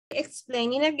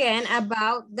Explaining again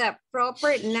about the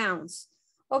proper nouns.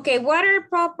 Okay, what are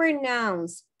proper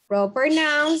nouns? Proper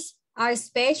nouns are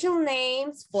special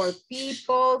names for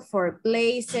people, for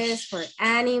places, for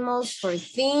animals, for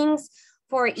things,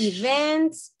 for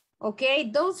events.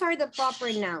 Okay, those are the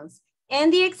proper nouns.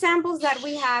 And the examples that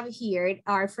we have here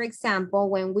are, for example,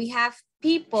 when we have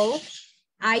people,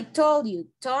 I told you,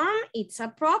 Tom, it's a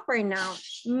proper noun.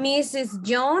 Mrs.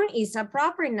 Joan is a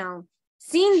proper noun.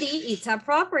 Cindy, it's a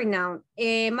proper noun.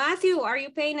 Matthew, are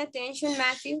you paying attention,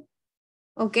 Matthew?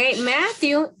 Okay,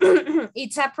 Matthew,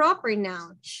 it's a proper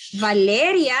noun.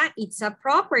 Valeria, it's a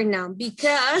proper noun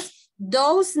because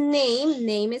those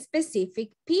name specific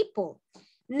people.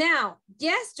 Now,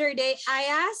 yesterday I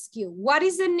asked you, what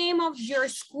is the name of your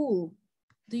school?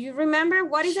 Do you remember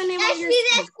what is the name of your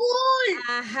school?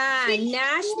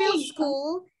 Nashville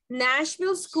School.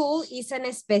 Nashville School is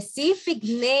a specific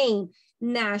name.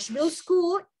 Nashville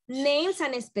School names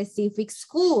a specific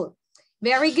school.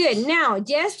 Very good. Now,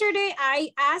 yesterday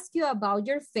I asked you about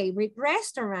your favorite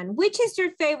restaurant. Which is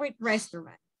your favorite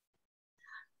restaurant?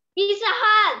 Pizza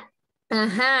Hut.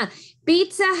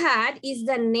 Pizza Hut is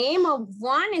the name of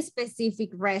one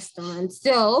specific restaurant.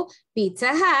 So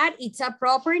Pizza Hut, it's a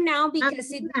proper noun because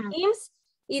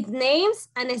it names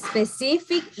a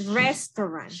specific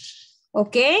restaurant.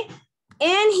 Okay.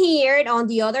 And here on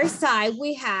the other side,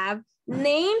 we have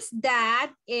names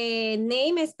that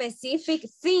name specific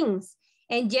things.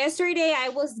 And yesterday I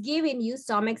was giving you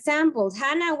some examples.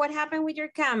 Hannah, what happened with your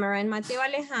camera? And Mateo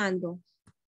Alejandro.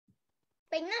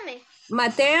 Peíname.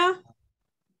 Mateo.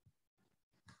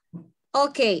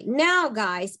 Okay, now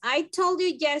guys, I told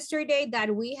you yesterday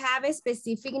that we have a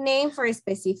specific name for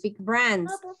specific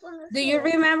brands. Do you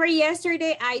remember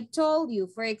yesterday I told you,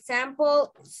 for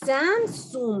example,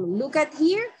 Samsung. Look at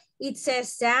here, it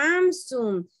says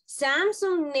Samsung.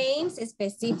 Samsung names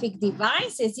specific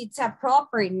devices. It's a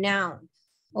proper noun.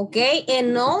 Okay,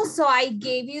 and also I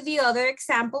gave you the other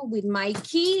example with my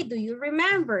key. Do you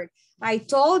remember? I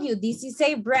told you this is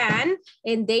a brand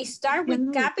and they start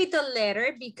with capital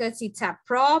letter because it's a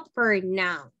proper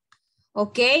noun.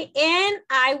 Okay, and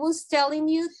I was telling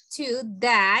you too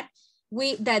that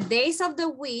the days of the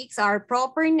weeks are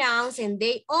proper nouns and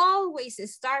they always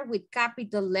start with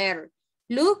capital letter.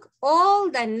 Look,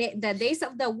 all the days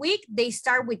of the week, they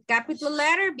start with capital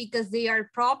letter because they are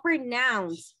proper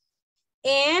nouns.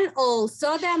 And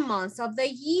also the months of the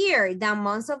year. The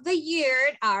months of the year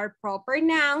are proper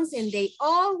nouns and they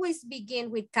always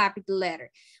begin with capital letter.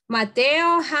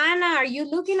 Mateo, Hannah, are you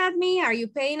looking at me? Are you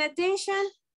paying attention?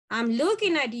 I'm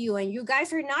looking at you and you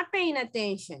guys are not paying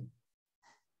attention.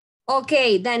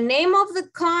 Okay, the name of the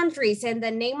countries and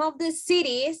the name of the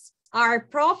cities are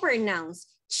proper nouns.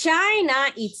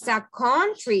 China, it's a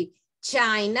country.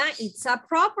 China, it's a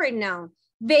proper noun.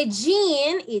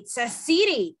 Beijing, it's a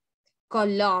city.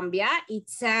 Colombia,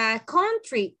 it's a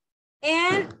country,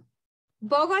 and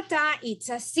Bogota, it's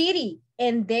a city,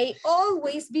 and they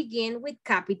always begin with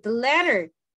capital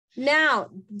letter. Now,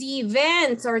 the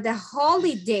events or the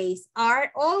holidays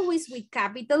are always with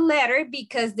capital letter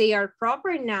because they are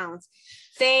proper nouns.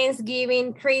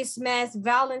 Thanksgiving, Christmas,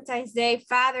 Valentine's Day,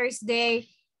 Father's Day,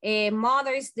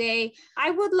 Mother's Day.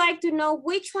 I would like to know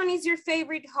which one is your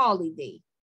favorite holiday?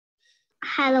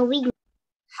 Halloween.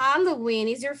 Halloween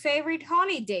is your favorite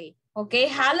holiday. Okay,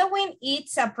 Halloween,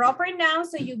 it's a proper noun,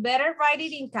 so you better write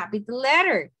it in capital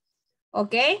letter.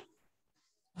 Okay?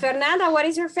 Fernanda, what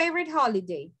is your favorite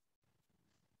holiday?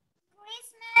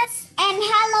 Christmas and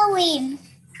Halloween.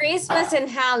 Christmas and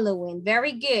Halloween.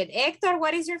 Very good. Hector,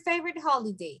 what is your favorite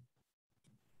holiday?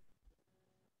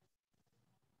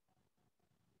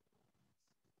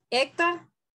 Hector?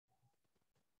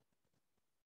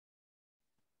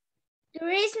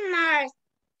 Christmas.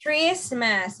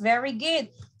 Christmas, very good.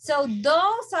 So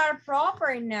those are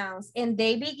proper nouns and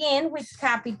they begin with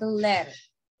capital letter.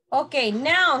 Okay,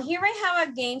 now here I have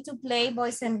a game to play,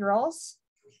 boys and girls.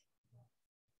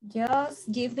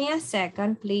 Just give me a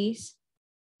second, please.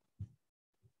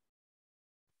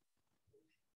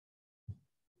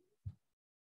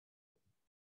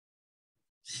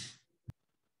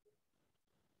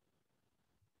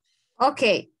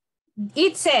 Okay.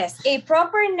 It says a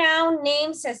proper noun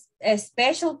names a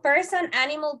special person,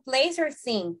 animal, place, or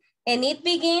thing, and it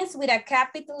begins with a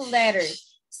capital letter.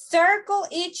 Circle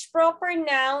each proper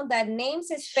noun that names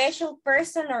a special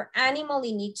person or animal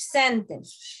in each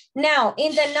sentence. Now,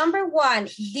 in the number 1,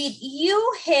 did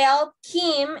you help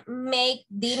Kim make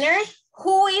dinner?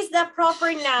 Who is the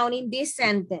proper noun in this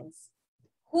sentence?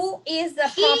 Who is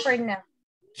the proper noun?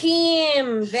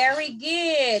 Kim, very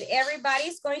good.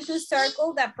 Everybody's going to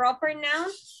circle the proper noun.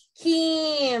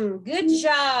 Kim, good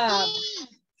job.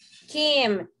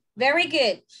 Kim. Very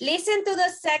good. Listen to the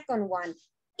second one.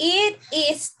 It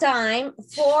is time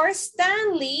for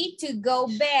Stanley to go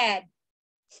bed.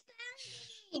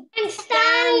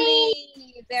 Stanley.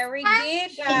 Very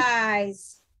good,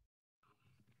 guys.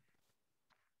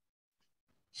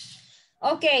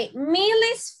 Okay,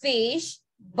 Millie's fish,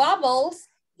 Bubbles,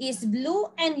 is blue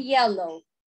and yellow.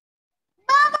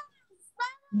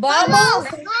 Bubbles.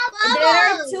 There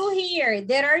are two here.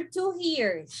 There are two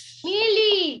here.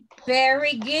 Millie.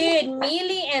 Very good.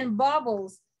 Millie and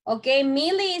Bubbles. Okay,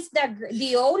 Millie is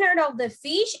the owner of the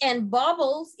fish and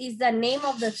Bubbles is the name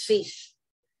of the fish.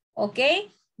 Okay,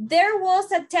 there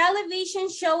was a television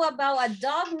show about a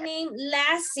dog named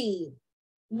Lassie.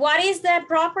 What is the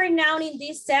proper noun in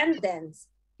this sentence?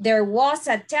 There was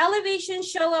a television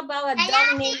show about a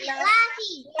dog named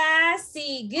Lassie.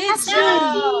 Lassie, good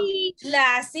job.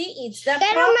 Lassie, it's the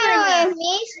proper noun.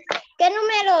 ¿Qué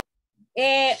número?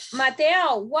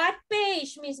 Mateo, what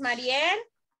page, Miss Mariel?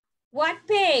 What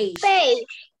page? Page.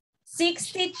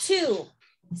 62.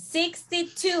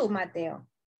 62, Mateo.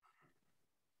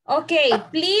 Okay,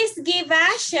 please give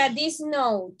Asha this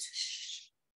note.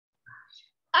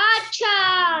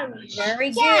 Action.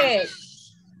 Very good.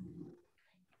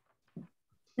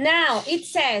 Now, it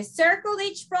says, circle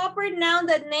each proper noun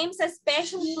that names a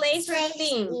special place or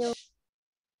thing.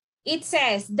 It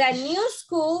says, the new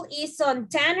school is on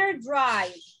Tanner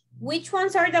Drive. Which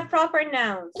ones are the proper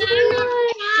nouns?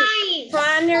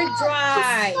 Tanner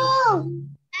Drive.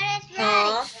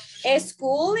 A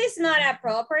school is not a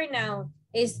proper noun.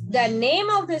 It's the name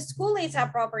of the school is a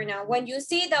proper noun. When you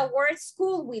see the word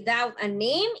school without a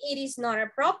name, it is not a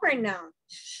proper noun.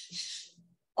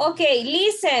 Okay,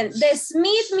 listen. The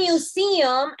Smith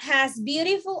Museum has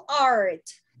beautiful art.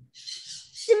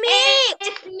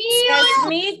 The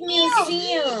Smith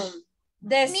Museum.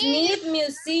 The Smith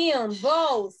Museum,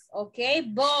 both, okay,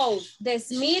 both. The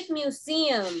Smith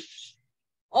Museum.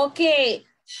 Okay,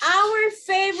 our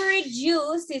favorite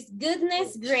juice is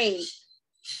Goodness Grape.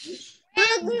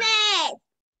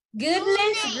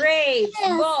 Goodness Grape,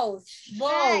 both.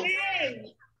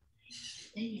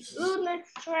 Goodness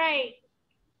Grape.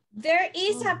 There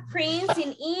is a prince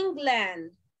in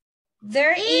England.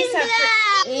 There is a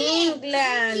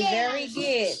England, very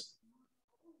good.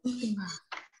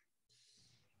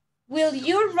 Will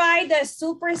you ride the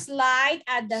super slide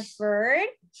at the fair?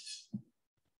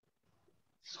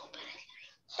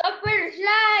 Super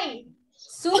slide.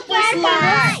 Super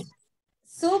slide.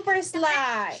 Super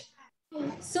slide.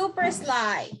 Super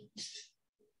slide.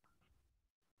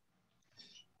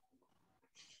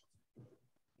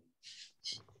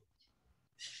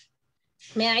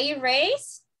 May I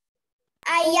erase?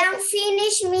 I am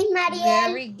finished, Miss Mariel.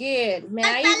 Very good. May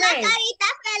I erase?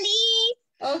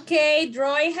 Okay,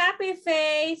 draw a happy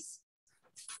face.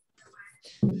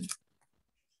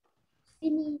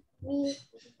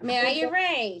 May I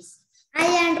erase? I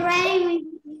am ready.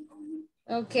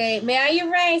 Okay, may I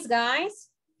erase, guys?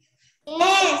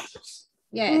 Yes.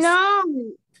 Yes.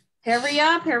 No. Hurry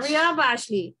up,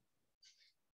 Ashley.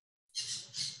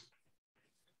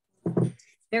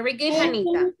 Very good,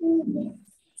 Juanita.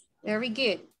 Very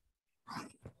good.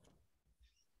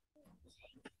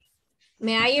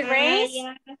 May I erase?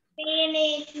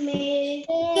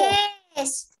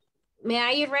 Yes. May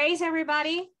I erase,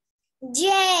 everybody?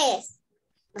 Yes.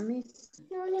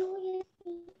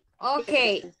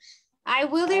 Okay, I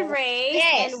will erase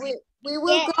Yes. and we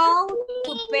will go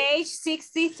to page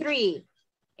 63.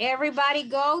 Everybody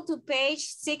go to page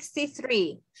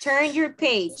 63. Turn your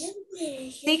page.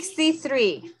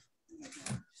 63.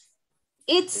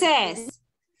 It says,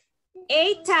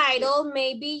 a title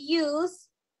may be used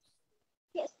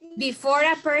before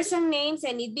a person names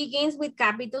and it begins with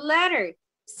capital letter.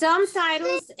 Some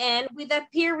titles end with a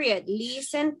period.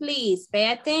 Listen, please,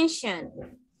 pay attention.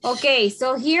 Okay,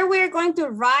 so here we're going to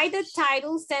write the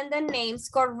titles and the names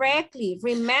correctly.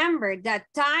 Remember that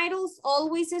titles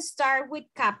always start with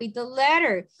capital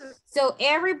letter. So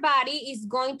everybody is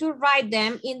going to write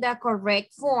them in the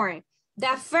correct form.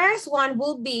 The first one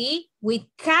will be with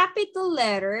capital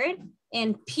letter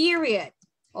and period.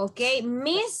 Okay,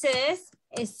 Mrs.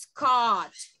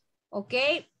 Scott.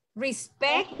 Okay,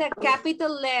 respect the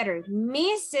capital letter.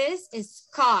 Mrs.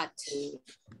 Scott.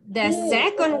 The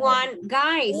second one,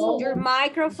 guys, your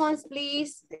microphones,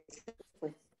 please.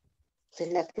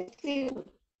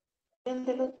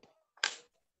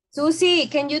 Susie,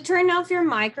 can you turn off your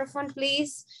microphone,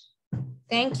 please?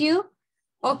 Thank you.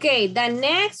 Okay, the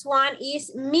next one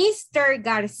is Mr.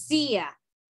 Garcia.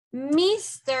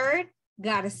 Mr.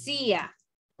 Garcia.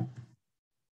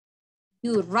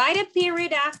 You write a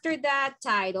period after that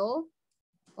title.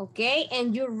 okay?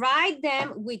 And you write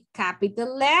them with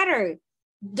capital letter.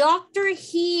 Dr.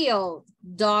 Hill,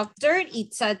 doctor,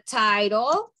 it's a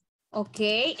title,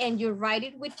 okay? And you write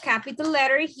it with capital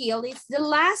letter. Hill is the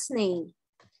last name.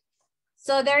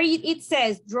 So there it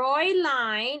says, draw a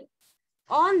line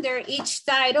under each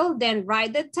title, then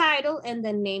write the title and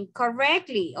the name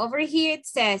correctly. Over here it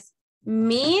says,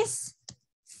 Miss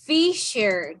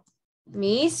Fisher.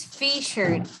 Miss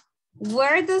Fisher.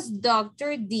 Where does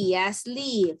Dr. Diaz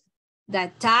live?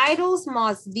 The titles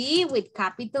must be with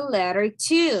capital letter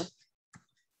too.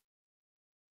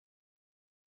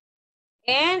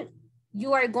 And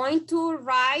you are going to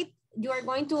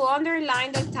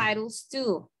underline the titles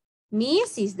too.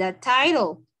 Miss is the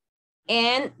title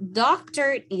and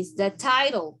doctor is the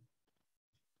title.